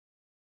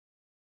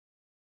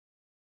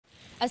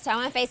As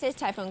Taiwan faces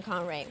Typhoon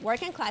Kong-rey,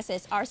 working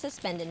classes are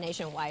suspended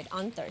nationwide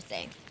on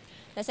Thursday.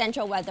 The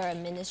Central Weather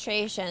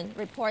Administration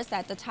reports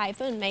that the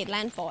typhoon made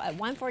landfall at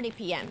 1:40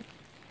 p.m.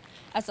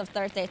 As of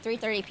Thursday,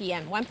 3:30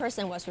 p.m., one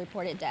person was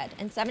reported dead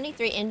and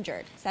 73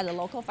 injured, said the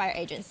local fire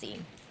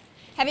agency.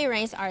 Heavy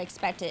rains are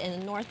expected in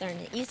the northern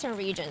and eastern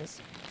regions,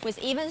 with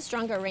even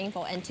stronger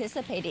rainfall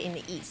anticipated in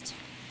the east.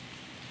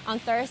 On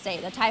Thursday,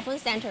 the typhoon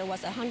center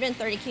was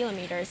 130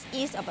 kilometers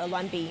east of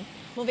Luanbi,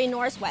 moving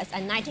northwest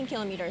at 19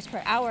 kilometers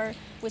per hour,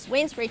 with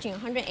winds reaching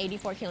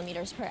 184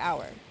 kilometers per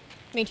hour.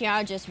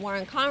 Meteorologists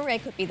warn Kong-rey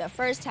could be the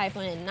first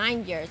typhoon in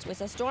 9 years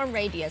with a storm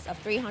radius of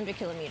 300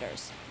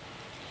 kilometers.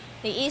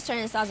 The eastern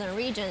and southern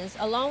regions,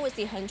 along with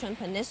the Henchun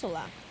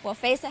Peninsula, will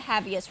face the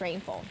heaviest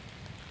rainfall,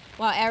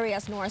 while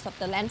areas north of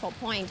the landfall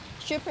point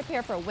should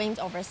prepare for winds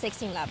over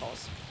 16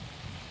 levels.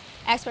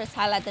 Experts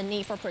highlight the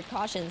need for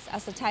precautions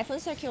as the typhoon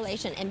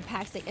circulation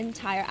impacts the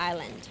entire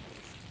island.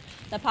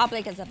 The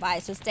public is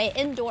advised to stay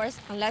indoors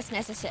unless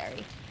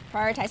necessary,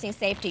 prioritizing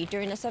safety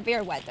during the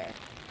severe weather.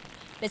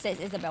 This is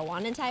Isabel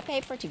Wan in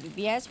Taipei for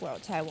TVBS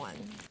World Taiwan.